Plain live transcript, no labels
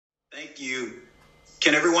Thank you.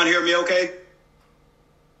 Can everyone hear me okay?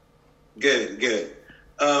 Good, good.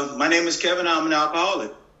 My name is Kevin. I'm an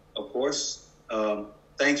alcoholic, of course.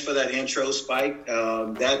 Thanks for that intro, Spike.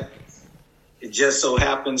 That it just so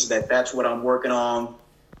happens that that's what I'm working on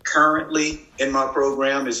currently in my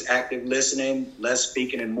program is active listening, less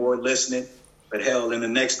speaking and more listening. But hell, in the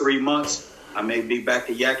next 3 months, I may be back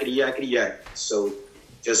to yakety yakety yak. So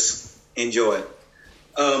just enjoy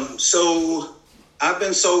it. So I've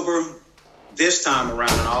been sober this time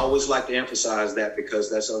around, and I always like to emphasize that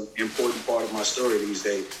because that's an important part of my story these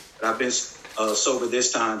days. But I've been sober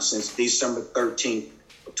this time since December 13th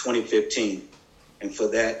of 2015, and for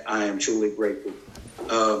that, I am truly grateful.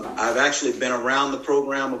 I've actually been around the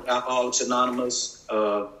program of Alcoholics Anonymous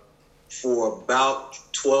for about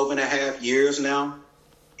 12 and a half years now,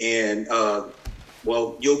 and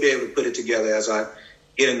well, you'll be able to put it together as I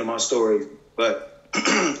get into my story. But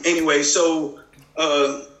anyway, so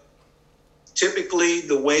typically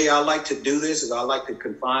the way I like to do this is I like to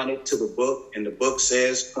confine it to the book, and the book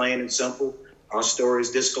says, plain and simple, our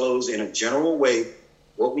stories disclose in a general way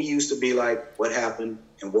what we used to be like, what happened,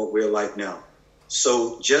 and what we're like now.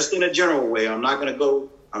 So just in a general way, I'm not going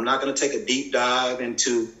to take a deep dive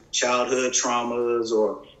into childhood traumas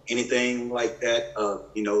or anything like that.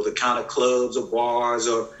 The kind of clubs or bars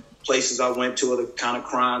or places I went to, or the kind of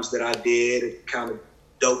crimes that I did, the kind of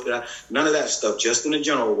dope none of that stuff, just in a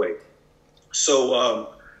general way.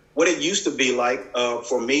 So what it used to be like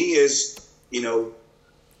for me is,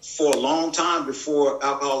 for a long time before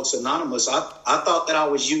Alcoholics Anonymous, I thought that I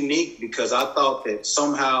was unique because I thought that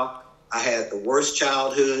somehow I had the worst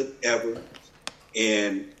childhood ever.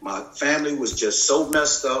 And my family was just so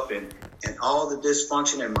messed up, and all the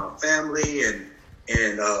dysfunction in my family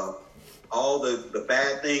and all the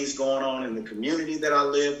bad things going on in the community that I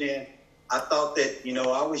lived in. I thought that,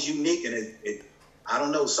 I was unique, and I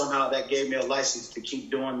don't know, somehow that gave me a license to keep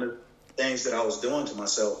doing the things that I was doing to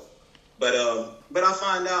myself. But I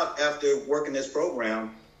find out after working this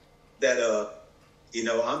program that,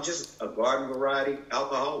 I'm just a garden variety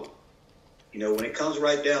alcoholic. When it comes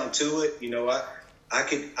right down to it, I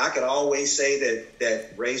could always say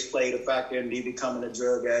that race played a factor in me becoming a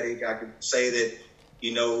drug addict. I could say that,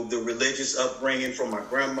 the religious upbringing from my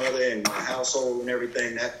grandmother and my household and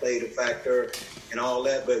everything, that played a factor and all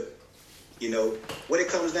that. But, what it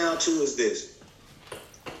comes down to is this.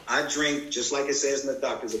 I drink, just like it says in the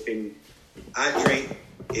doctor's opinion, I drink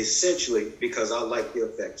essentially because I like the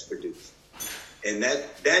effects produced. And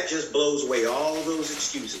that just blows away all of those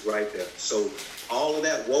excuses right there. So all of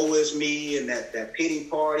that woe is me and that pity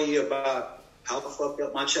party about how fucked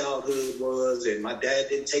up my childhood was and my dad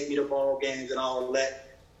didn't take me to ball games and all of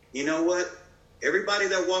that. You know what? Everybody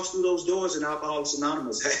that walks through those doors in Alcoholics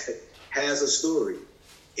Anonymous has a story.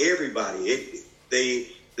 Everybody. The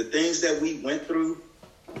things that we went through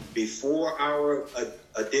before our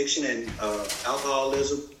addiction and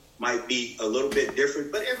alcoholism might be a little bit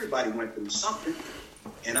different, but everybody went through something,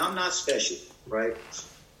 and I'm not special, right?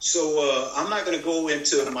 So I'm not going to go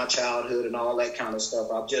into my childhood and all that kind of stuff.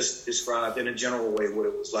 I've just described in a general way what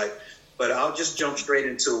it was like, but I'll just jump straight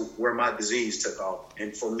into where my disease took off.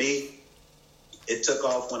 And for me, it took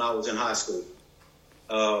off when I was in high school.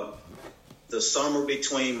 The summer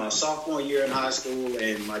between my sophomore year in high school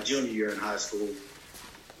and my junior year in high school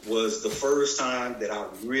was the first time that I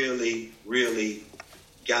really, really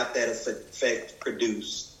got that effect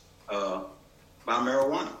produced by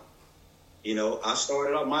marijuana. I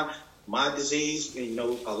started off my disease,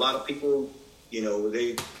 a lot of people,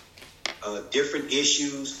 they different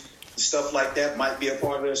issues, stuff like that might be a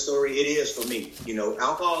part of their story. It is for me.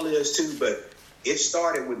 Alcohol is too, but it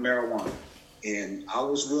started with marijuana. And I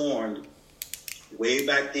was warned way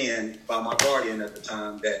back then by my guardian at the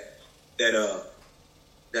time that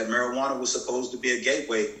marijuana was supposed to be a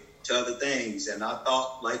gateway to other things. And I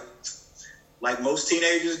thought, like most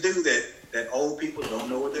teenagers do, that old people don't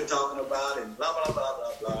know what they're talking about and blah, blah, blah,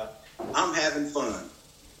 blah, blah. I'm having fun.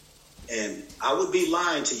 And I would be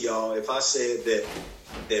lying to y'all if I said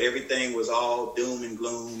that everything was all doom and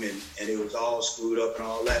gloom and it was all screwed up and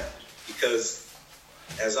all that. Because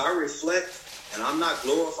as I reflect, and I'm not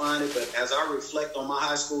glorifying it, but as I reflect on my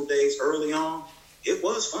high school days early on, it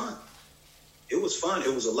was fun. It was fun.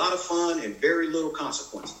 It was a lot of fun and very little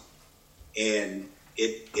consequences. And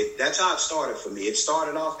that's how it started for me. It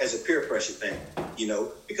started off as a peer pressure thing,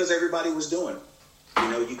 because everybody was doing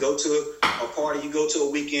it. You go to a party, you go to a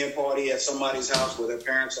weekend party at somebody's house where their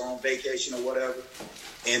parents are on vacation or whatever,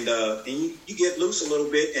 and you get loose a little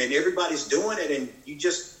bit, and everybody's doing it, and you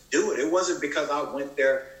just do it. It wasn't because I went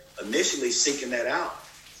there initially seeking that out,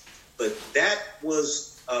 but that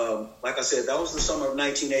was like I said, that was the summer of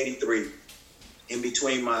 1983, in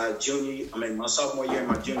between my sophomore year and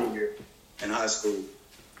my junior year in high school.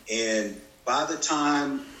 And by the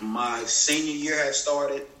time my senior year had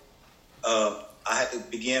started, I had to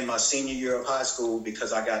begin my senior year of high school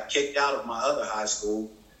because I got kicked out of my other high school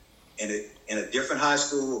in a different high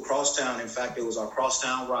school across town. In fact, it was our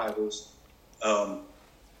crosstown rivals.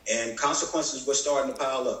 And consequences were starting to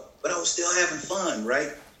pile up. But I was still having fun, right?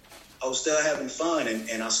 I was still having fun,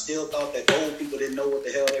 and I still thought that old people didn't know what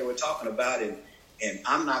the hell they were talking about, and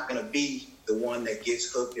I'm not going to be the one that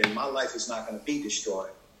gets hooked, and my life is not going to be destroyed.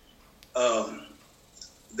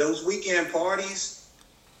 Those weekend parties,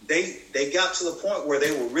 they got to the point where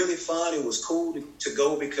they were really fun. It was cool to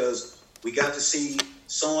go because we got to see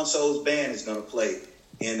so-and-so's band is going to play,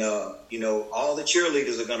 and all the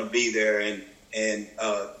cheerleaders are going to be there, and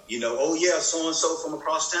oh yeah, so-and-so from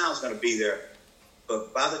across town is going to be there.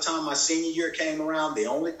 But by the time my senior year came around, the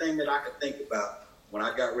only thing that I could think about when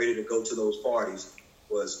I got ready to go to those parties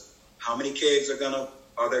was how many kegs are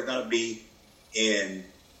there gonna be, and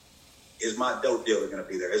is my dope dealer gonna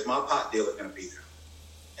be there? Is my pot dealer gonna be there?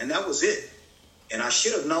 And that was it. And I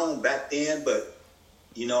should have known back then, but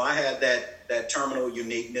I had that terminal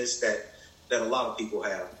uniqueness that a lot of people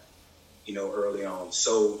have, early on.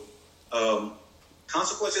 So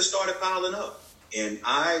consequences started piling up, and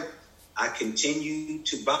I continued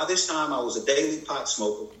to, by this time I was a daily pot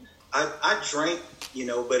smoker. I drank,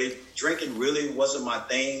 but drinking really wasn't my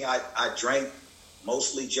thing. I drank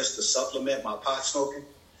mostly just to supplement my pot smoking.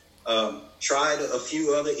 Tried a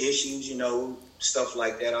few other issues, stuff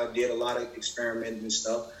like that. I did a lot of experimenting and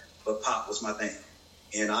stuff, but pot was my thing.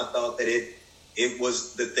 And I thought that it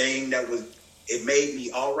was the thing it made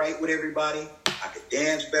me all right with everybody. I could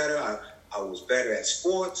dance better. I was better at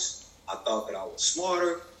sports. I thought that I was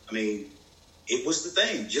smarter. I mean, it was the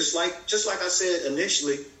thing. Just like I said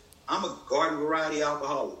initially, I'm a garden variety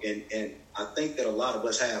alcoholic, and I think that a lot of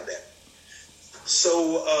us have that.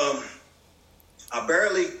 So I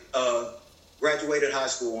barely graduated high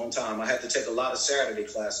school on time. I had to take a lot of Saturday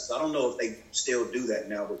classes. I don't know if they still do that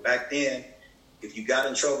now, but back then, if you got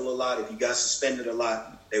in trouble a lot, if you got suspended a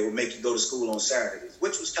lot, they would make you go to school on Saturdays,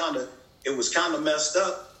 which was kind of messed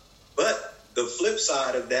up. But the flip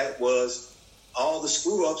side of that was all the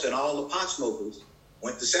screw-ups and all the pot smokers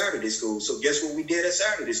went to Saturday school. So guess what we did at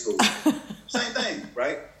Saturday school? Same thing,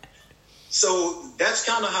 right? So that's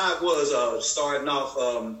kind of how it was starting off.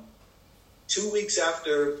 2 weeks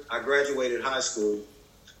after I graduated high school,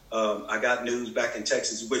 I got news back in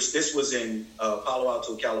Texas, which this was in Palo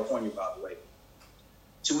Alto, California, by the way.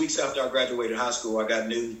 2 weeks after I graduated high school, I got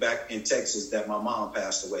news back in Texas that my mom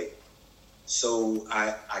passed away. So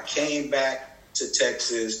I came back to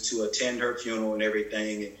Texas to attend her funeral and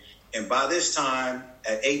everything. And by this time,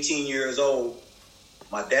 at 18 years old,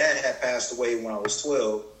 my dad had passed away when I was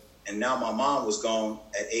 12, and now my mom was gone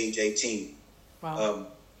at age 18. Wow.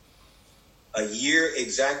 A year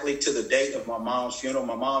exactly to the date of my mom's funeral.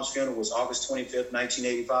 My mom's funeral was August 25th,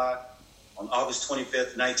 1985. On August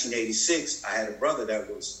 25th, 1986, I had a brother that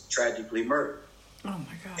was tragically murdered. Oh,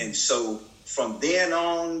 my God. And so from then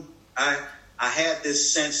on, I had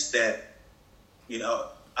this sense that,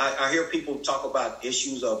 I hear people talk about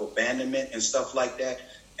issues of abandonment and stuff like that.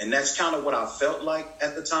 And that's kind of what I felt like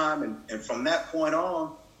at the time. And from that point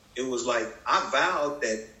on, it was like I vowed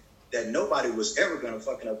that nobody was ever going to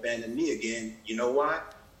fucking abandon me again. You know why?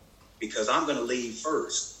 Because I'm going to leave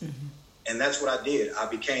first. Mm-hmm. And that's what I did. I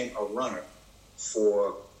became a runner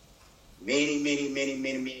for many, many, many,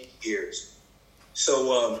 many, many years.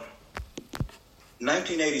 So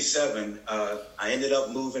 1987, I ended up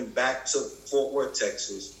moving back to Fort Worth,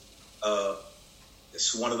 Texas.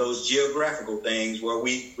 It's one of those geographical things where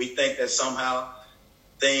we think that somehow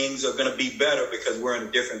things are going to be better because we're in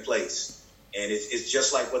a different place. And it's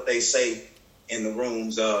just like what they say in the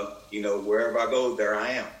rooms, wherever I go, there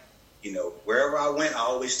I am. Wherever I went, I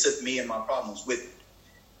always took me and my problems with me.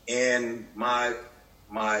 And my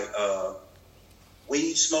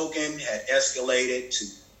weed smoking had escalated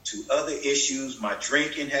to other issues. My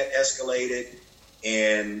drinking had escalated,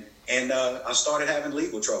 and I started having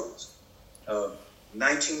legal troubles.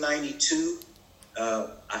 1992,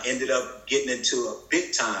 I ended up getting into a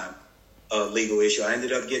big time legal issue. I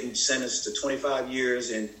ended up getting sentenced to 25 years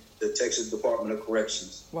in the Texas Department of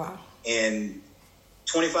Corrections. Wow. And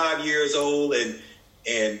 25 years old and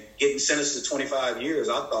getting sentenced to 25 years,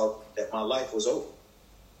 I thought that my life was over.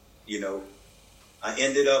 I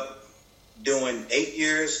ended up doing 8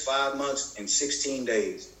 years, 5 months, and 16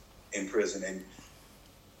 days in prison. And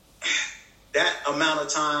that amount of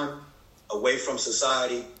time away from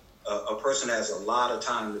society, a person has a lot of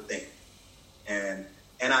time to think. And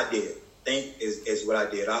And I did. Think is what I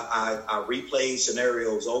did. I replayed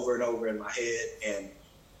scenarios over and over in my head,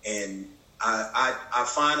 and I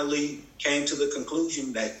finally came to the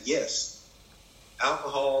conclusion that yes,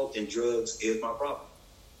 alcohol and drugs is my problem,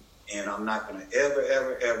 and I'm not going to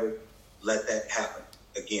ever let that happen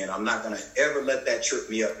again. I'm not going to ever let that trip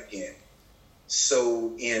me up again.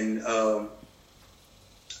 So in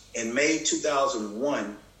May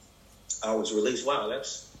 2001, I was released. Wow,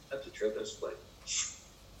 that's a trip. That's like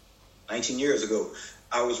 19 years ago.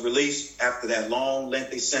 I was released after that long,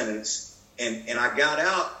 lengthy sentence, and I got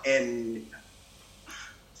out, and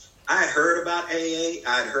I had heard about AA.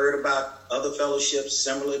 I had heard about other fellowships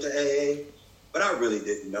similar to AA, but I really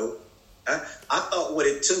didn't know. I thought what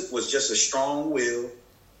it took was just a strong will,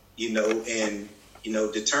 and,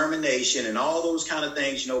 determination and all those kind of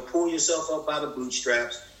things, pull yourself up by the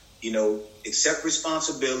bootstraps, accept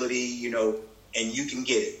responsibility, and you can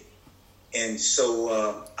get it. And so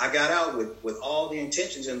I got out with all the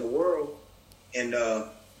intentions in the world. And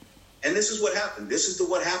this is what happened. This is the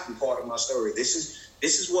what happened part of my story. This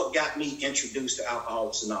is what got me introduced to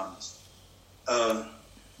Alcoholics Anonymous.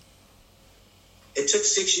 It took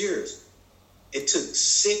 6 years. It took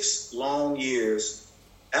 6 long years,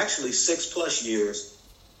 actually 6+ years,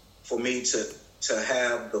 for me to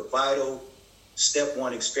have the vital step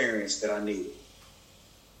one experience that I needed.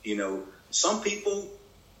 Some people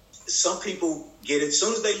get it as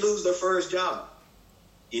soon as they lose their first job,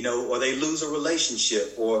 or they lose a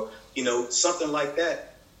relationship, or, something like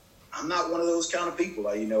that. I'm not one of those kind of people.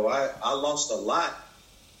 I lost a lot,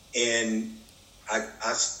 and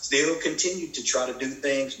I still continue to try to do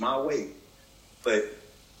things my way. But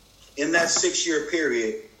in that 6-year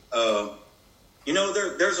period,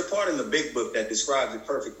 there's a part in the big book that describes it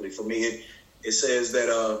perfectly for me. It says that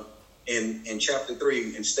in chapter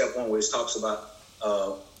 3, in step 1, where it talks about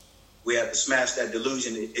we have to smash that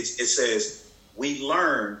delusion, it says we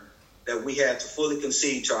learned that we had to fully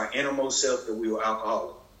concede to our innermost self that we were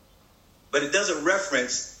alcoholic. But it doesn't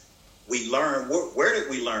reference we learned. Where did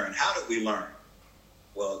we learn? How did we learn?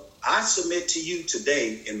 Well, I submit to you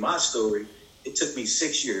today in my story, it took me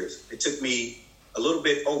 6 years. It took me a little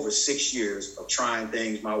bit over 6 years of trying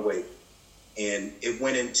things my way. And it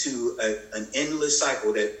went into an endless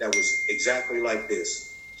cycle that was exactly like this.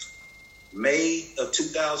 May of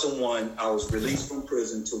 2001, I was released from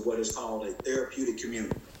prison to what is called a therapeutic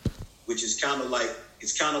community, which is kind of like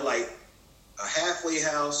a halfway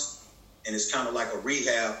house, and it's kind of like a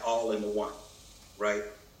rehab all into one, right?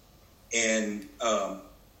 And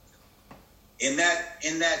in that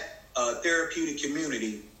therapeutic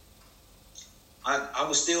community, I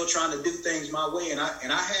was still trying to do things my way, and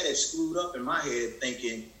I had it screwed up in my head,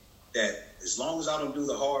 thinking that as long as I don't do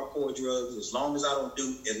the hardcore drugs, as long as I don't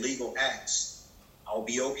do illegal acts, I'll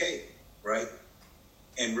be okay, right?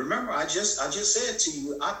 And remember, I just said to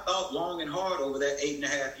you, I thought long and hard over that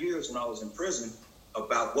 8.5 years when I was in prison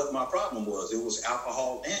about what my problem was. It was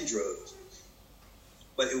alcohol and drugs.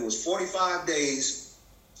 But it was 45 days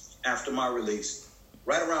after my release,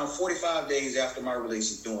 right around 45 days after my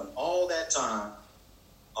release, doing all that time,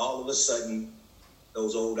 all of a sudden,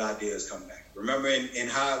 those old ideas come back. Remember in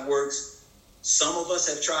how it works, some of us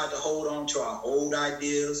have tried to hold on to our old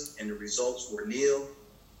ideas and the results were nil.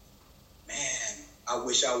 Man, I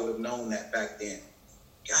wish I would have known that back then.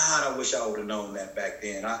 God, I wish I would have known that back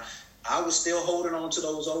then. I was still holding on to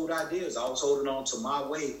those old ideas. I was holding on to my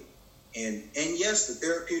way. And yes, the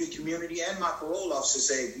therapeutic community and my parole officer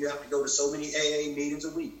said, you have to go to so many AA meetings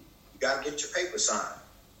a week. You got to get your paper signed.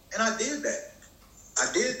 And I did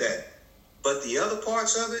that. But the other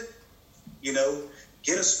parts of it,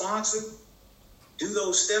 get a sponsor, do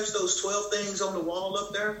those steps, those 12 things on the wall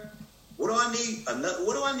up there. What do I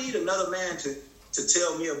need another man to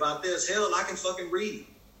tell me about this? Hell, I can fucking read.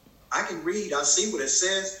 I see what it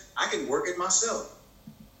says. I can work it myself.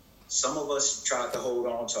 Some of us tried to hold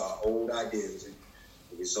on to our old ideas, and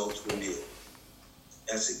the results were nil.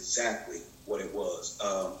 That's exactly what it was.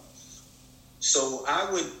 So I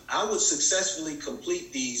would successfully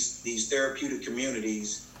complete these therapeutic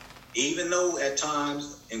communities, even though at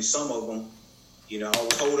times in some of them, I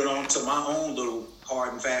was holding on to my own little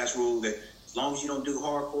hard and fast rule that as long as you don't do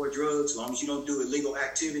hardcore drugs, as long as you don't do illegal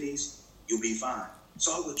activities, you'll be fine.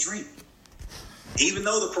 So I would drink. Even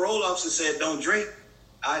though the parole officer said don't drink,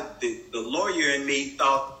 the lawyer in me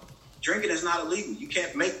thought drinking is not illegal. You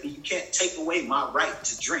can't take away my right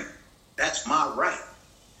to drink. That's my right.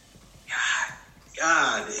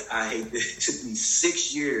 God, I hate that. It took me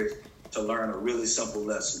 6 years to learn a really simple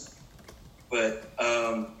lesson. But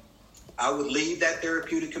I would leave that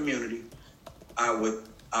therapeutic community. I would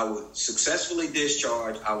I would successfully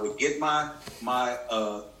discharge. I would get my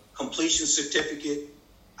completion certificate.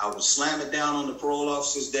 I would slam it down on the parole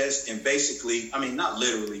officer's desk and basically, I mean, not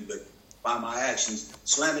literally, but by my actions,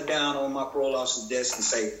 slam it down on my parole officer's desk and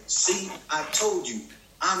say, see, I told you,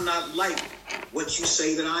 I'm not like what you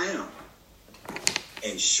say that I am.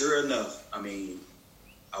 And sure enough, I mean,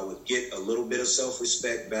 I would get a little bit of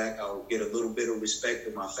self-respect back. I would get a little bit of respect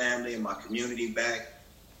of my family and my community back.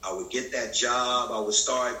 I would get that job. I would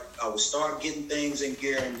start getting things in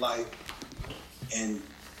gear in life and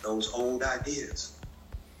those old ideas.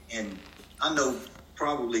 And I know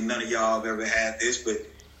probably none of y'all have ever had this, but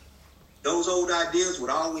those old ideas would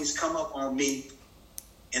always come up on me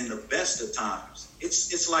in the best of times.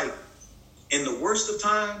 It's like in the worst of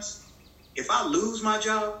times, if I lose my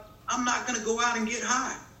job, I'm not going to go out and get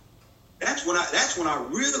high. That's when I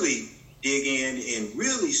really dig in and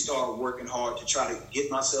really start working hard to try to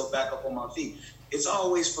get myself back up on my feet. It's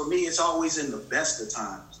always, for me, it's always in the best of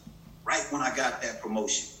times, right when I got that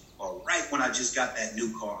promotion or right when I just got that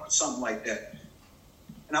new car or something like that.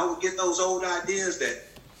 And I would get those old ideas that,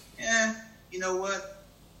 you know what?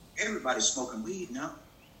 Everybody's smoking weed now.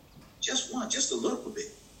 Just a little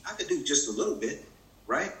bit. I could do just a little bit,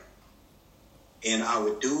 right? And I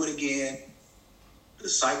would do it again. The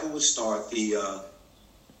cycle would start. The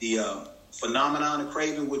phenomenon of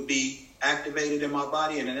craving would be activated in my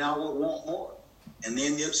body, and then I would want more. And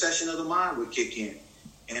then the obsession of the mind would kick in.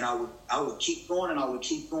 And I would keep going, and I would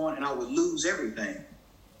keep going, and I would lose everything.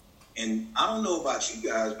 And I don't know about you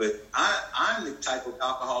guys, but I'm the type of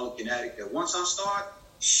alcoholic and addict that once I start,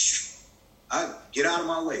 I get out of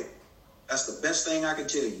my way. That's the best thing I can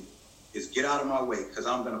tell you, is get out of my way, because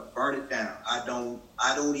I'm going to burn it down. I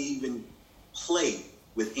don't even play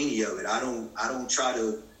with any of it. I don't try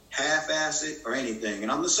to half-ass it or anything.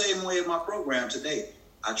 And I'm the same way in my program today.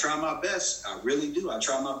 I try my best. I really do. I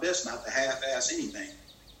try my best not to half-ass anything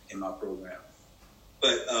in my program.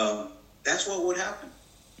 But that's what would happen.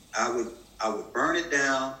 I would burn it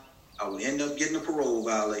down. I would end up getting a parole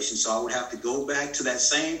violation. So I would have to go back to that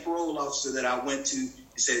same parole officer that I went to and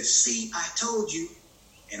said, see, I told you.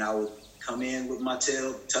 And I would come in with my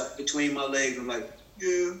tail tucked between my legs. I'm like,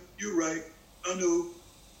 yeah, you're right. I know,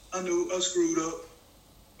 I screwed up.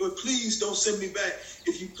 But please don't send me back.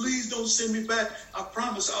 If you please don't send me back, I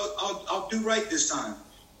promise I'll do right this time.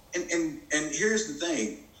 And here's the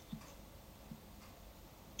thing.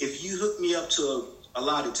 If you hook me up to a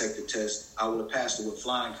lie detector test, I would have passed it with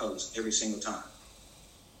flying colors every single time.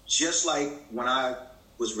 Just like when I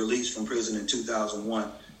was released from prison in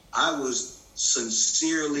 2001, I was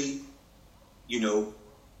sincerely,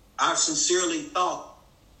 I sincerely thought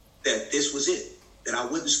that this was it, that I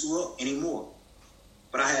wouldn't screw up anymore.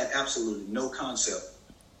 But I had absolutely no concept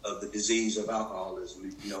of the disease of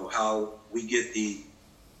alcoholism, how we get the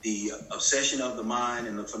obsession of the mind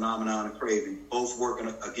and the phenomenon of craving both working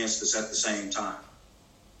against us at the same time.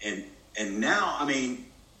 And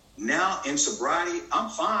now in sobriety, I'm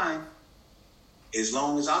fine as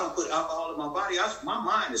long as I don't put alcohol in my body. My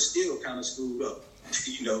mind is still kind of screwed up.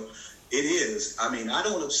 It is. I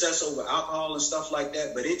don't obsess over alcohol and stuff like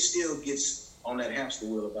that, but it still gets on that hamster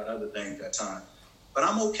wheel about other things at times. But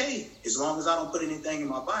I'm okay as long as I don't put anything in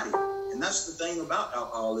my body. And that's the thing about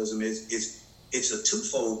alcoholism is it's a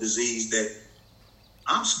twofold disease that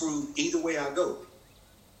I'm screwed either way I go.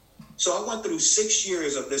 So I went through 6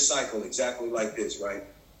 years of this cycle exactly like this, right?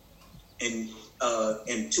 In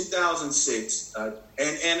 2006,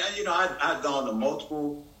 I'd gone to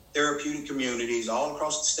multiple therapeutic communities all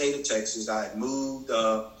across the state of Texas. I had moved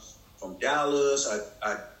from Dallas.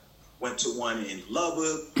 I went to one in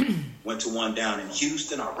Lubbock, went to one down in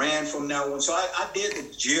Houston. I ran from that one. So I did the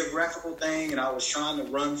geographical thing, and I was trying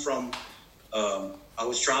to run from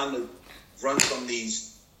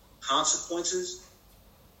these consequences,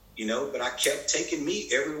 but I kept taking me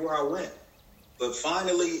everywhere I went. But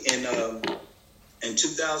finally in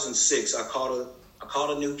 2006, I caught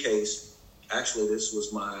a new case. Actually, this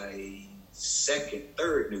was my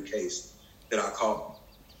third new case that I caught.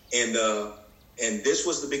 And this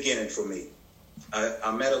was the beginning for me.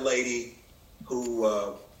 I met a lady who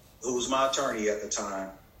was my attorney at the time,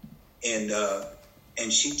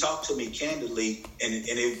 and she talked to me candidly,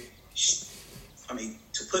 to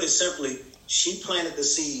put it simply, she planted the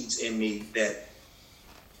seeds in me that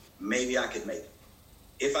maybe I could make it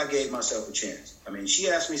if I gave myself a chance. She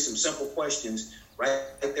asked me some simple questions right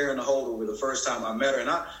there in the holdover the first time I met her, and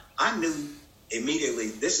I knew immediately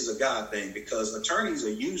this is a God thing, because attorneys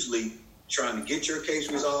are usually trying to get your case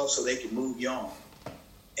resolved so they can move you on.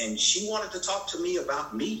 And she wanted to talk to me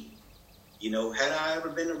about me. Had I ever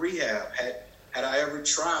been to rehab? Had I ever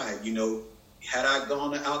tried, had I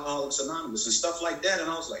gone to Alcoholics Anonymous and stuff like that. And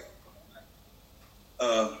I was like,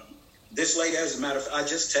 this lady, as a matter of fact, I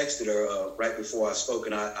just texted her right before I spoke,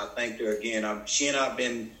 and I thanked her again. She and I have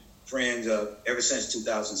been friends ever since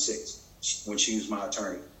 2006 when she was my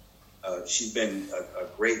attorney. She's been a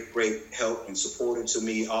great help and supporter to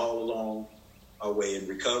me all along our way in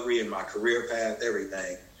recovery and my career path,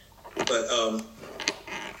 everything. But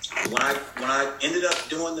when I ended up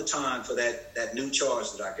doing the time for that new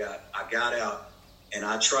charge that I got out, and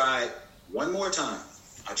I tried one more time.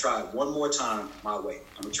 I tried one more time my way.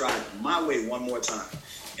 I'm going to try it my way one more time.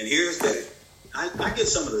 And here's the, I get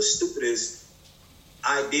some of the stupidest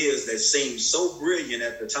ideas that seem so brilliant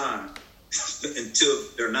at the time until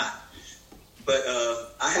they're not. But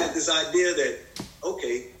I had this idea that,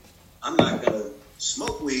 okay, I'm not going to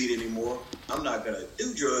smoke weed anymore. I'm not going to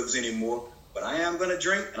do drugs anymore, but I am going to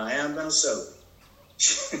drink and I am going to celebrate.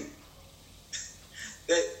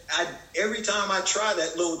 Every time I try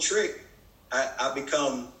that little trick, I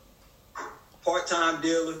become part-time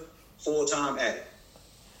dealer, full-time addict,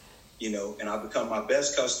 and I become my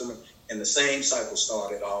best customer, and the same cycle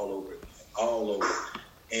started all over.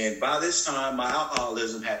 And by this time, my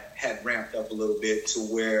alcoholism had ramped up a little bit to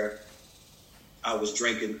where I was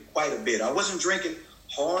drinking quite a bit. I wasn't drinking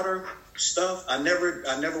harder stuff. I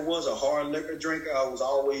never was a hard liquor drinker. I was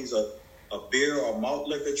always a beer or malt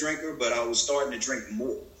liquor drinker, but I was starting to drink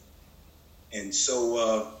more. And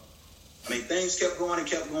so, things kept going and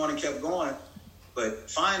kept going and kept going. But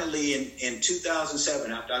finally, in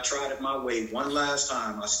 2007, after I tried it my way one last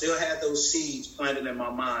time, I still had those seeds planted in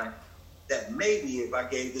my mind that maybe if I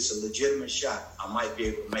gave this a legitimate shot, I might be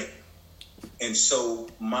able to make it. And so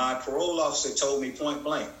my parole officer told me point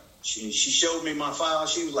blank. She showed me my file.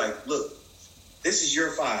 She was like, look, this is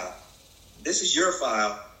your file. This is your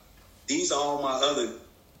file. These are all my other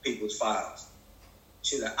people's files.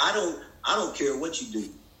 She's like, I don't care what you do.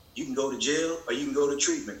 You can go to jail or you can go to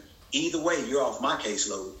treatment. Either way, you're off my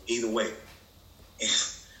caseload. Either way. And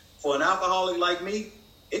for an alcoholic like me,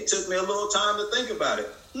 it took me a little time to think about it.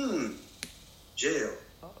 Jail.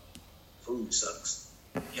 Food sucks.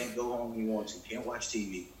 Can't go home when you want to. Can't watch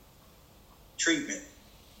TV. Treatment.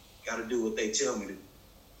 Got to do what they tell me to.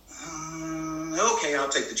 Okay, I'll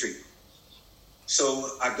take the treatment.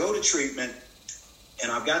 So I go to treatment,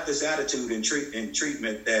 and I've got this attitude in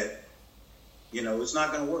treatment that, it's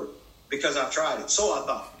not going to work because I've tried it. So I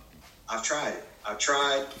thought. I've tried it. I've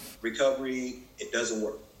tried recovery. It doesn't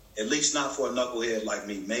work. At least not for a knucklehead like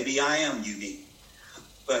me. Maybe I am unique.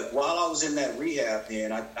 But while I was in that rehab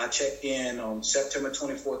then, I checked in on September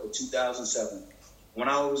 24th of 2007. When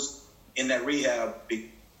I was in that rehab,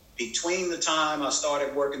 between the time I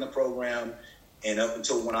started working the program and up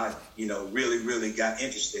until when I, really, really got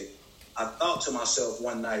interested, I thought to myself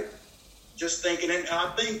one night, just thinking, and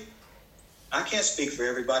I can't speak for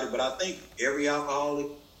everybody, but I think every alcoholic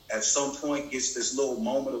at some point gets this little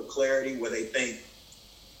moment of clarity where they think,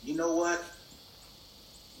 you know what?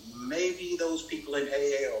 Maybe those people in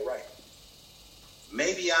AA are right.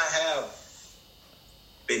 Maybe I have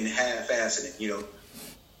been half-assing it,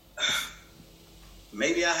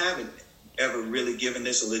 Maybe I haven't ever really given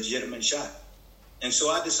this a legitimate shot. And so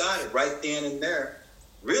I decided right then and there,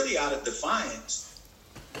 really out of defiance,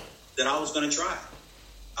 that I was going to try it.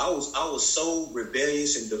 I was so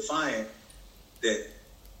rebellious and defiant that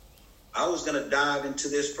I was going to dive into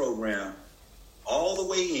this program all the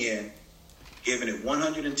way in, giving it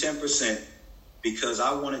 110% because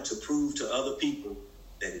I wanted to prove to other people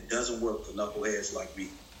that it doesn't work for knuckleheads like me.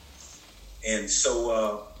 And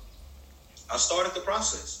so I started the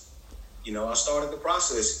process.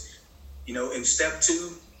 In step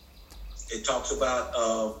 2, it talks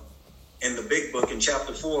about in the big book in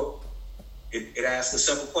chapter 4, it asks a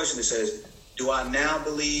simple question. It says, do I now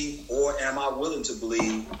believe or am I willing to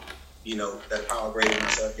believe, that power greater than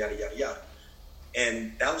myself, yada, yada, yada.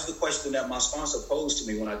 And that was the question that my sponsor posed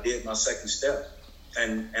to me when I did my second step.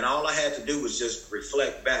 And all I had to do was just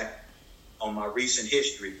reflect back on my recent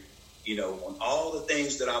history, on all the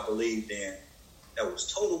things that I believed in that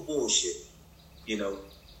was total bullshit.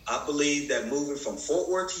 I believed that moving from Fort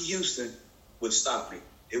Worth to Houston would stop me.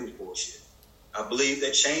 It was bullshit. I believed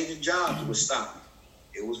that changing jobs would stop me.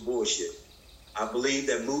 It was bullshit. I believed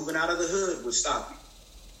that moving out of the hood would stop me.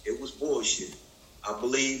 It was bullshit. I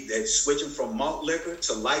believed that switching from malt liquor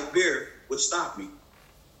to light beer would stop me.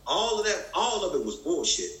 All of it was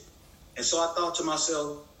bullshit. And so I thought to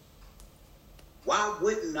myself, why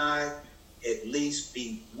wouldn't I at least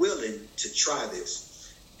be willing to try this?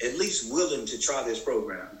 At least willing to try this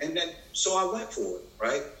program. And then, so I went for it,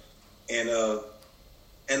 right? And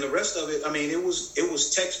And the rest of it, I mean, it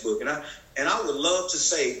was textbook. And I would love to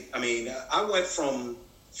say, I mean, I went from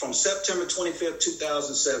September 25th,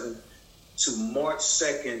 2007 to March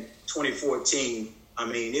 2nd, 2014. I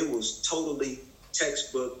mean, it was totally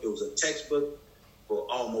textbook. It was a textbook for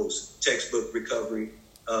almost textbook recovery.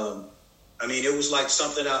 I mean, it was like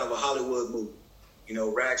something out of a Hollywood movie, you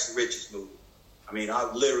know, Rags to Riches movie. I mean,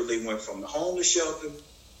 I literally went from the homeless shelter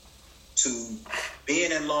to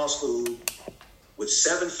being in law school with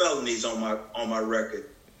 7 felonies on my record,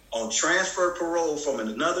 on transfer parole from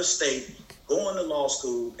another state, going to law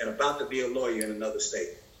school, and about to be a lawyer in another state.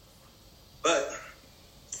 But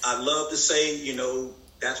I love to say, you know,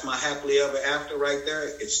 that's my happily ever after right there.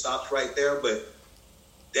 It stops right there, but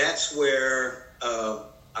that's where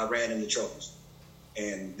I ran into troubles.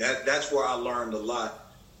 And that's where I learned a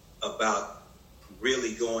lot about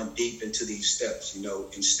really going deep into these steps. You know,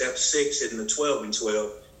 in step 6 in the 12 and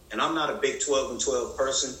 12, and I'm not a big 12 and 12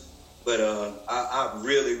 person, but I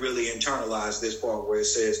really, really internalized this part where it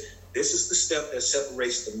says, this is the step that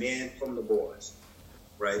separates the men from the boys,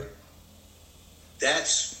 right?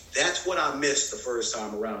 That's what I missed the first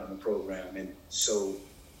time around in the program. And so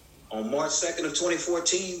on March 2nd of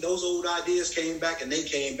 2014, those old ideas came back, and they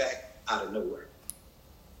came back out of nowhere.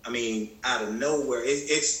 I mean, out of nowhere.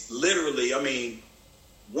 It's literally, I mean,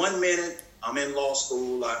 1 minute I'm in law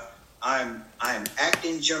school. I'm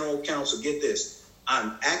acting general counsel. Get this.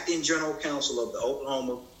 I'm acting general counsel of the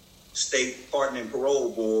Oklahoma State Pardon and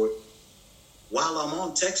Parole Board while I'm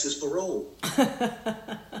on Texas parole.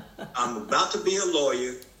 I'm about to be a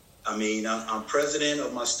lawyer. I mean, I'm president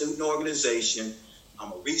of my student organization.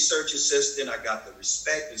 I'm a research assistant. I got the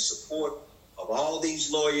respect and support of all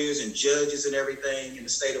these lawyers and judges and everything in the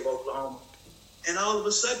state of Oklahoma. And all of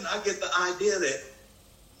a sudden, I get the idea that,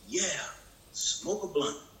 yeah, smoke a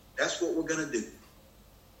blunt. That's what we're going to do.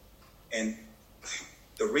 And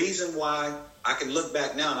the reason why I can look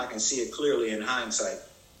back now and I can see it clearly in hindsight,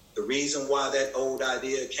 the reason why that old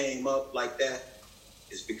idea came up like that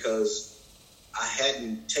is because I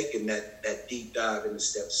hadn't taken that deep dive into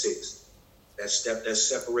step 6, that step that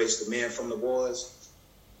separates the men from the boys.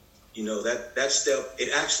 You know, that step,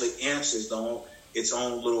 it actually answers its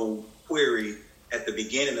own little query at the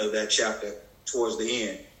beginning of that chapter towards the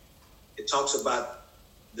end. It talks about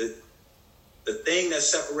the thing that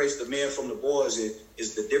separates the men from the boys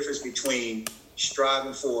is the difference between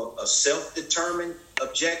striving for a self-determined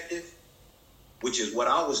objective, which is what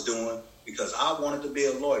I was doing because I wanted to be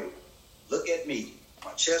a lawyer. Look at me.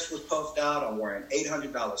 My chest was puffed out. I'm wearing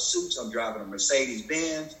 $800 suits. I'm driving a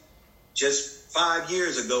Mercedes-Benz. Just 5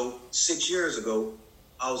 years ago, 6 years ago,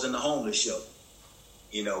 I was in the homeless shelter,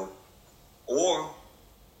 you know. Or,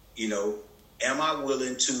 you know, am I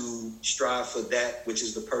willing to strive for that which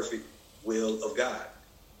is the perfect will of God?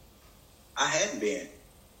 I hadn't been.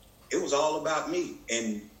 It was all about me.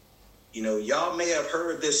 And, you know, y'all may have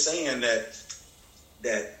heard this saying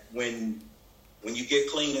that when you get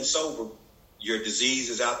clean and sober, your disease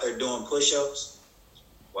is out there doing push-ups.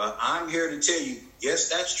 Well, I'm here to tell you, yes,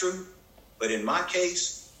 that's true. But in my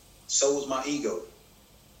case, so was my ego.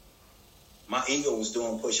 My ego was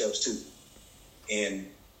doing push-ups too. And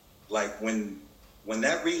like when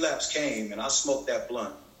that relapse came and I smoked that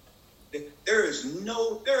blunt, there is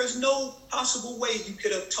no possible way you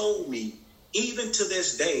could have told me, even to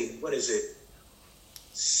this day,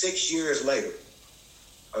 6 years later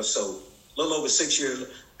or so, a little over 6 years,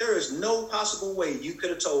 there is no possible way you could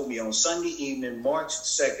have told me on Sunday evening, March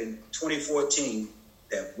 2nd, 2014,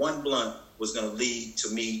 that one blunt was going to lead to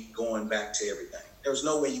me going back to everything. There was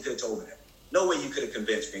no way you could have told me that. No way you could have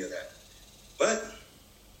convinced me of that. But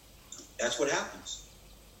that's what happens.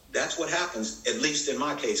 That's what happens, at least in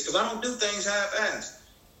my case, because I don't do things half-assed.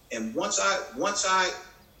 And once I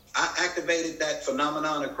activated that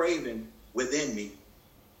phenomenon of craving within me,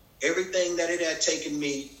 everything that it had taken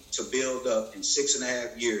me to build up in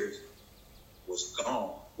 6.5 years was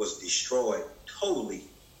gone, was destroyed totally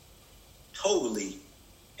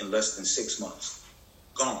in less than 6 months.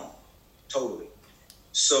 Gone, totally.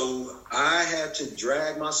 So I had to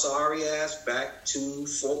drag my sorry ass back to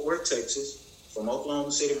Fort Worth, Texas, from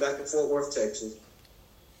Oklahoma City back to Fort Worth, Texas.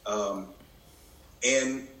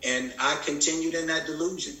 And I continued in that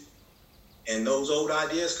delusion. And those old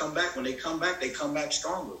ideas come back. When they come back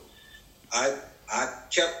stronger. I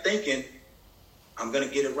kept thinking, I'm going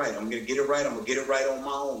to get it right. I'm going to get it right. I'm going to get it right on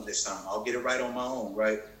my own this time. I'll get it right on my own,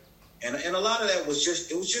 right? And a lot of that was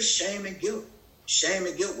just shame and guilt. Shame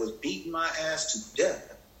and guilt was beating my ass to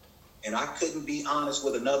death. And I couldn't be honest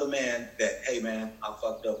with another man that, hey, man, I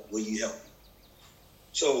fucked up. Will you help me?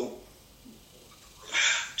 So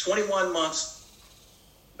 21 months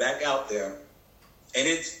back out there, And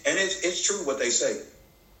it's true what they say.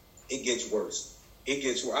 It gets worse. It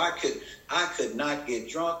gets worse. I could not get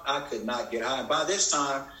drunk. I could not get high. By this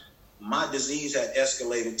time, my disease had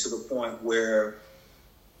escalated to the point where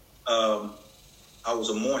I was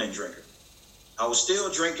a morning drinker. I was still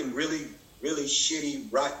drinking really, really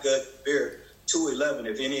shitty rot gut beer, 211.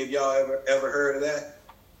 If any of y'all ever heard of that,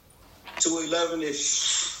 211.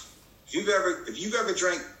 If you've ever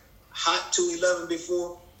drank hot 211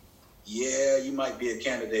 before, yeah, you might be a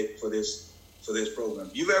candidate for this program.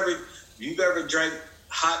 You've ever drank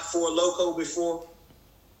hot Four Loko before?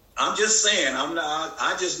 I'm just saying.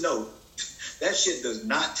 I just know that shit does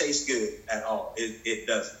not taste good at all. It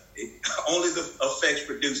doesn't. Only the effects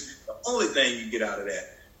produced. The only thing you get out of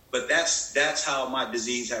that. But that's how my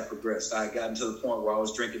disease had progressed. I had gotten to the point where I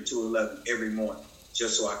was drinking 211 every morning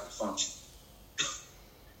just so I could function.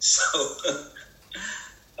 So,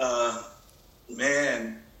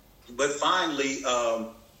 man. But finally,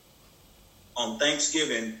 on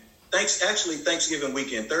Thanksgiving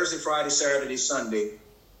weekend, Thursday, Friday, Saturday, Sunday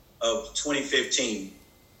of 2015,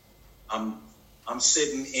 I'm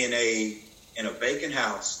sitting in a vacant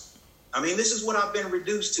house. I mean, this is what I've been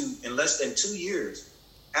reduced to in less than 2 years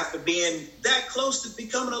after being that close to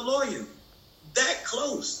becoming a lawyer. That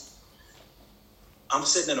close. I'm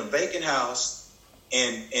sitting in a vacant house,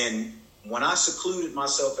 and when I secluded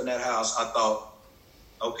myself in that house, I thought,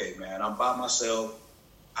 okay, man, I'm by myself.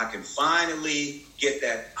 I can finally get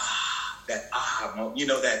that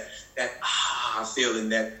feeling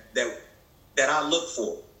that I look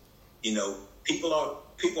for. You know, people are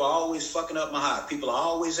always fucking up my high. People are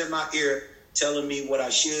always in my ear telling me what I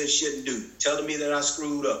shouldn't do, telling me that I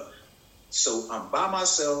screwed up. So I'm by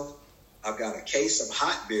myself. I've got a case of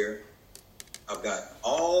hot beer. I've got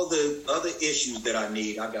all the other issues that I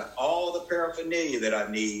need. I've got all the paraphernalia that I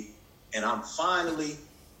need. And I'm finally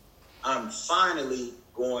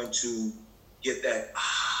going to get that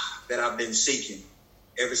I've been seeking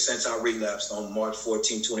ever since I relapsed on March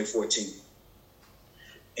 14, 2014.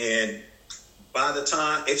 And by the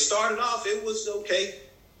time it started off, it was okay,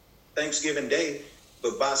 Thanksgiving Day.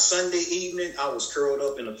 But by Sunday evening, I was curled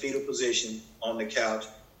up in a fetal position on the couch.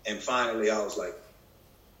 And finally, I was like,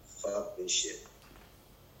 fuck this shit.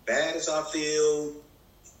 Bad as I feel,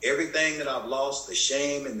 everything that I've lost, the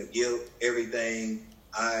shame and the guilt, everything,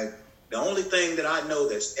 the only thing that I know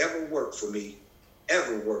that's ever worked for me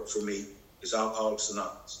is Alcoholics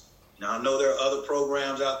Anonymous. Now, I know there are other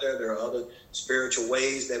programs out there. There are other spiritual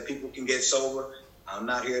ways that people can get sober. I'm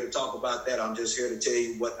not here to talk about that. I'm just here to tell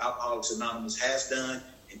you what Alcoholics Anonymous has done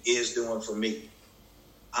and is doing for me.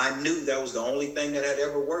 I knew that was the only thing that had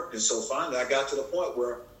ever worked. And so finally, I got to the point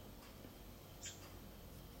where,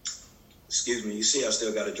 excuse me, you see, I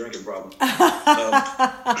still got a drinking problem.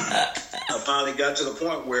 I finally got to the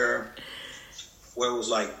point where it was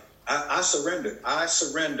like, I surrendered. I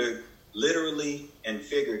surrendered literally and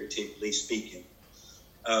figuratively speaking.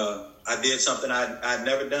 I did something I'd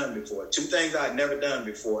never done before. Two things I'd never done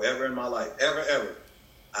before ever in my life. Ever.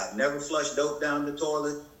 I'd never flushed dope down the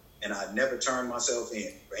toilet, and I'd never turned myself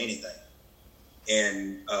in for anything.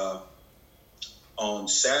 And on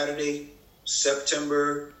Saturday,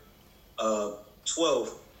 September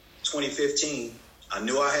 12th, 2015, I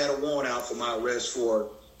knew I had a warrant out for my arrest for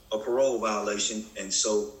a parole violation. And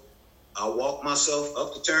so I walked myself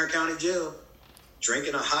up to Tarrant County Jail,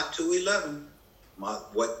 drinking a hot 211.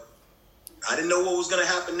 I didn't know what was going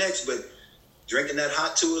to happen next, but drinking that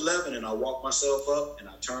hot 211, and I walked myself up and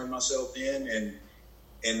I turned myself in,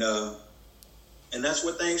 and that's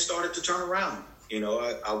where things started to turn around. You know,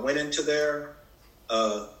 I went into there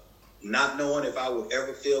not knowing if I would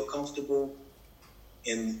ever feel comfortable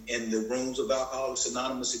in the rooms of Alcoholics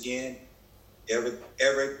Anonymous again,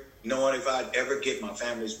 ever knowing if I'd ever get my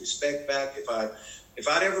family's respect back, if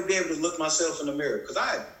I'd ever be able to look myself in the mirror, because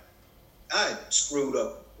I screwed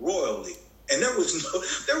up royally, and there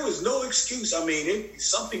was no excuse. I mean,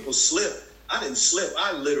 some people slip. I didn't slip.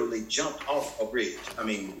 I literally jumped off a bridge. I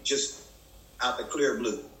mean, just out the clear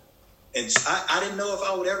blue, and I didn't know if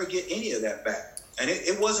I would ever get any of that back. And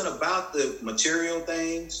it wasn't about the material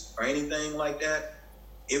things or anything like that.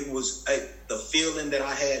 It was the feeling that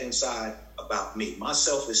I had inside about me, my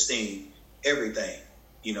self-esteem, everything.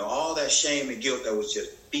 You know, all that shame and guilt that was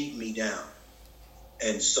just beating me down.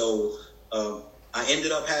 And so I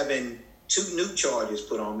ended up having 2 new charges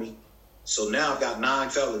put on me. So now I've got 9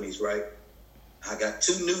 felonies, right? I got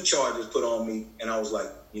 2 new charges put on me, and I was like,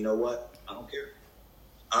 you know what? I don't care.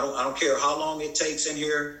 I don't care how long it takes in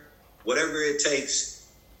here. Whatever it takes,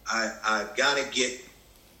 I got to get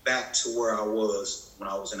back to where I was when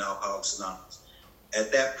I was in Alcoholics Anonymous.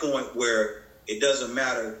 At that point where it doesn't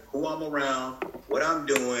matter who I'm around, what I'm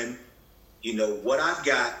doing, what I've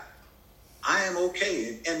got, I am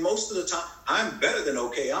okay. And most of the time, I'm better than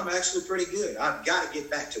okay. I'm actually pretty good. I've got to get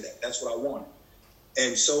back to that. That's what I wanted.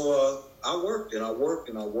 And so I worked and I worked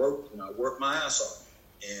and I worked and I worked my ass off.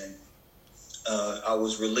 And I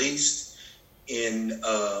was released in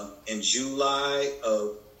July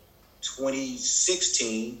of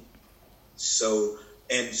 2016. So,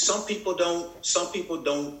 and some people don't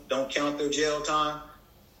count their jail time.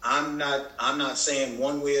 I'm not saying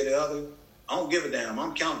one way or the other. I don't give a damn.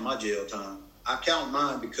 I'm counting my jail time. I count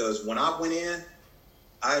mine because when I went in,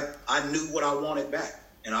 I knew what I wanted back,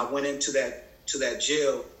 and I went into that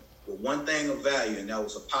jail with one thing of value, and that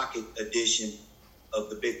was a pocket edition of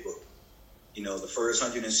the big book. The first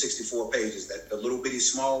 164 pages, the little bitty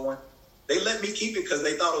small one. They let me keep it because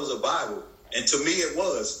they thought it was a Bible, and to me it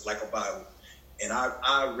was like a Bible. And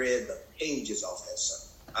I read the pages off that stuff.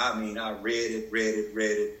 I mean, I read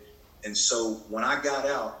it. And so when I got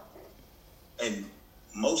out, and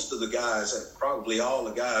most of the guys, probably all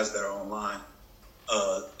the guys that are online,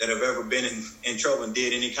 that have ever been in trouble and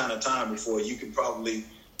did any kind of time before, you can probably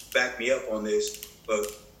back me up on this. But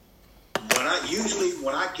when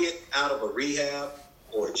I get out of a rehab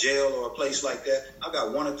or a jail or a place like that, I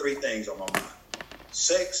got one of three things on my mind: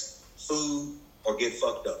 sex, food, or get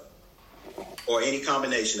fucked up, or any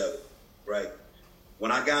combination of it, right?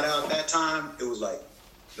 When I got out that time, it was like,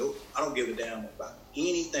 nope, I don't give a damn about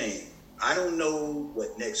anything. I don't know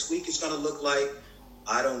what next week is going to look like.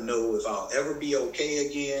 I don't know if I'll ever be okay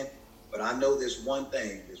again, but I know there's one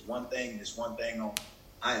thing on.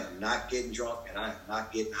 I am not getting drunk and I am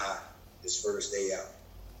not getting high this first day out.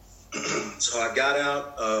 So I got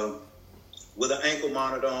out with an ankle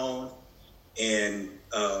monitor on, and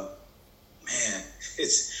man,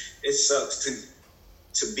 it sucks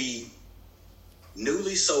to be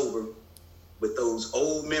newly sober with those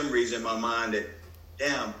old memories in my mind that,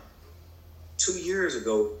 damn, 2 years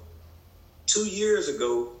ago,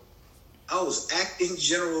 I was acting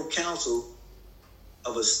general counsel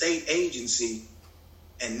of a state agency,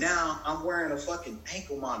 and now I'm wearing a fucking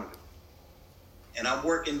ankle monitor. And I'm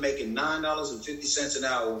making $9.50 an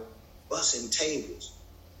hour, bussing tables.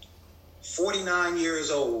 49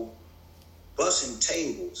 years old, bussing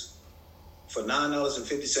tables for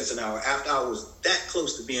 $9.50 an hour after I was that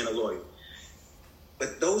close to being a lawyer.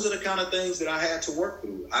 But those are the kind of things that I had to work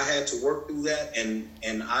through. I had to work through that, and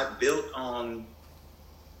I built on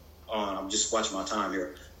I'm just watching my time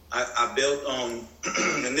here. I built on,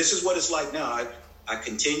 and this is what it's like now. I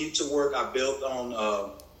continued to work. I built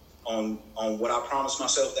on what I promised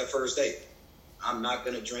myself that first day. I'm not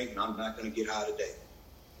going to drink, and I'm not going to get high today.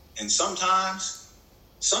 And sometimes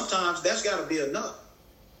that's got to be enough.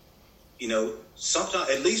 Sometimes,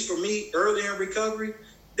 at least for me, early in recovery,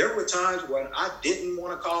 there were times when I didn't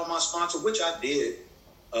want to call my sponsor, which I did.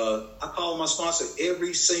 I called my sponsor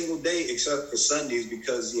every single day except for Sundays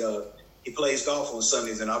because he plays golf on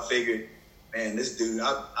Sundays, and I figured, man, this dude,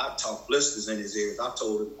 I talk blisters in his ears. I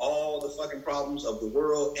told him all the fucking problems of the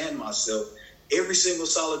world and myself every single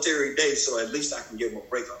solitary day, so at least I can give him a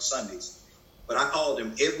break on Sundays. But I called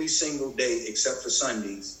him every single day except for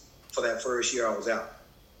Sundays for that first year I was out.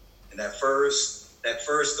 And that first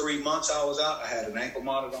 3 months I was out, I had an ankle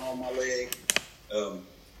monitor on my leg. I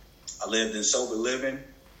lived in sober living,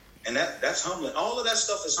 and that's humbling. All of that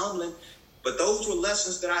stuff is humbling, but those were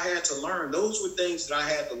lessons that I had to learn. Those were things that I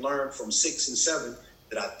had to learn from 6 and 7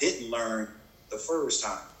 that I didn't learn the first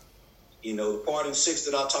time. The part in 6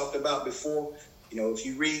 that I talked about before, if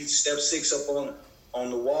you read step 6 up on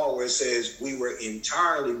the wall where it says we were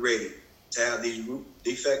entirely ready to have these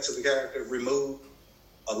defects of the character removed,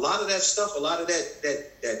 a lot of that stuff, a lot of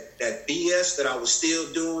that BS that I was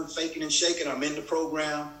still doing, faking and shaking, I'm in the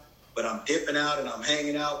program, but I'm dipping out and I'm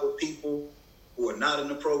hanging out with people who are not in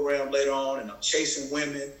the program later on, and I'm chasing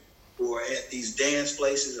women who are at these dance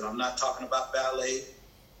places, and I'm not talking about ballet.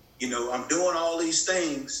 I'm doing all these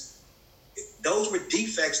things. Those were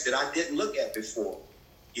defects that I didn't look at before,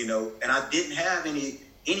 and I didn't have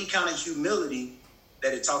any kind of humility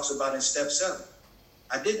that it talks about in step 7.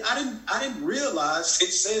 I didn't realize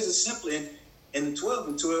it says it simply in the 12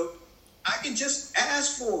 and 12. I can just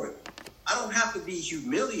ask for it. I don't have to be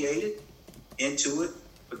humiliated into it.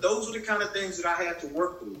 But those are the kind of things that I had to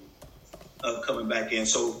work through coming back in.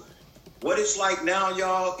 So what it's like now,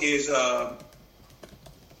 y'all, is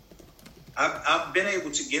I've been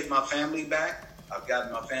able to get my family back. I've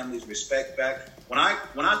gotten my family's respect back. When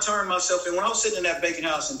I turned myself in, when I was sitting in that vacant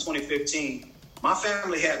house in 2015, my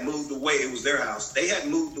family had moved away. It was their house. They had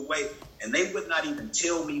moved away, and they would not even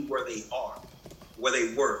tell me where they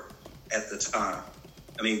were at the time.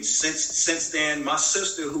 I mean, since then, my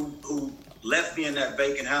sister who left me in that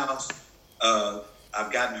vacant house,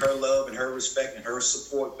 I've gotten her love and her respect and her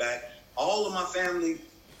support back. All of my family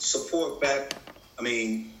support back. I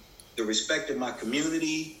mean, the respect of my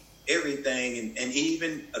community, everything, and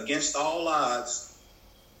even against all odds,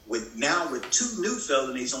 with 2 new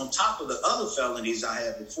felonies on top of the other felonies I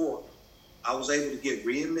had before, I was able to get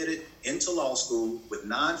readmitted into law school with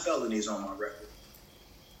 9 felonies on my record.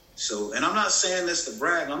 So, and I'm not saying this to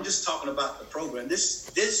brag. I'm just talking about the program. This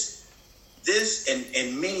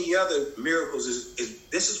and many other miracles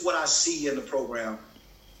this is what I see in the program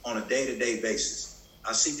on a day-to-day basis.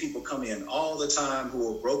 I see people come in all the time who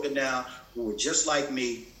are broken down, who are just like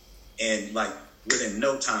me, and like within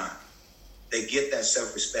no time, they get that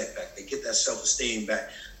self-respect back. They get that self-esteem back.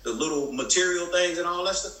 The little material things and all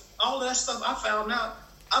that stuff I found out,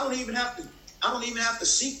 I don't even have to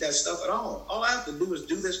seek that stuff at all. All I have to do is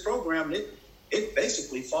do this program, and it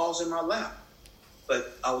basically falls in my lap.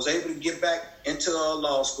 But I was able to get back into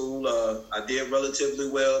law school. I did relatively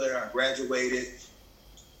well there. I graduated.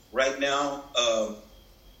 Right now,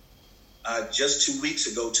 just 2 weeks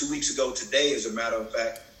ago today, as a matter of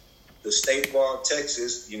fact, the State Bar of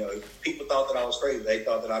Texas, people thought that I was crazy. They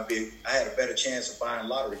thought that I had a better chance of buying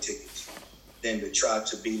lottery tickets than to try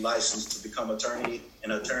to be licensed to become an attorney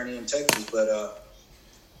in Texas. But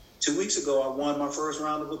 2 weeks ago, I won my first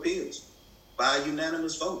round of appeals by a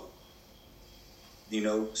unanimous vote.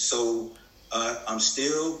 So I'm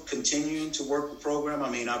still continuing to work the program. I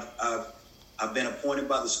mean, I've been appointed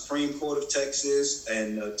by the Supreme Court of Texas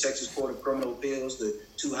and Texas Court of Criminal Appeals, the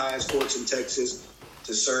 2 highest courts in Texas,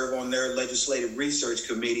 to serve on their legislative research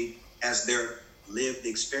committee as their lived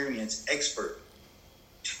experience expert.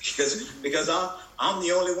 Because I'm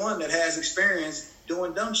the only one that has experience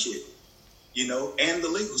doing dumb shit, and the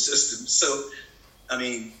legal system. So, I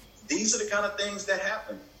mean, these are the kind of things that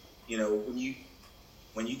happen,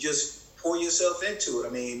 when you just pour yourself into it. I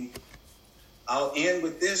mean, I'll end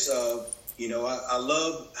with this. I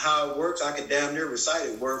love how it works. I could damn near recite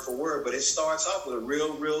it word for word, but it starts off with a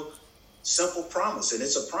real simple promise. And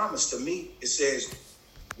it's a promise to me. It says,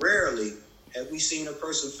 rarely have we seen a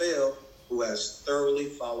person fail who has thoroughly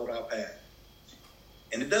followed our path.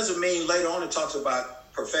 And it doesn't mean later on it talks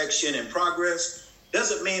about perfection and progress.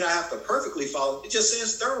 Doesn't mean I have to perfectly follow. It just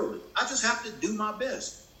says thoroughly. I just have to do my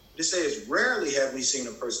best. It says, rarely have we seen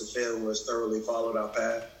a person fail who has thoroughly followed our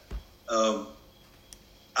path.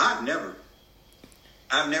 I've never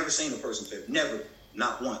seen a person fail. Never,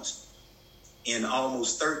 not once. In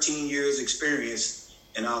almost 13 years experience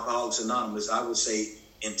in Alcoholics Anonymous, I would say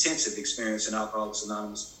intensive experience in Alcoholics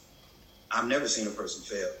Anonymous, I've never seen a person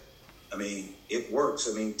fail. I mean, it works.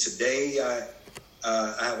 I mean, today I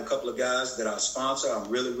have a couple of guys that I sponsor. I'm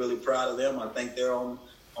really proud of them. I think they're on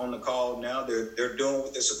the call now. They're doing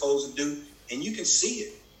what they're supposed to do, and you can see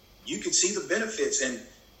it. You can see the benefits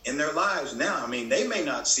in their lives now. I mean, they may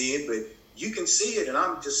not see it, but you can see it, and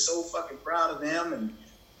I'm just so fucking proud of them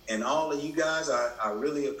and all of you guys. I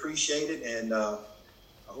really appreciate it, and I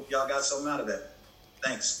hope y'all got something out of that.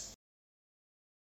 Thanks.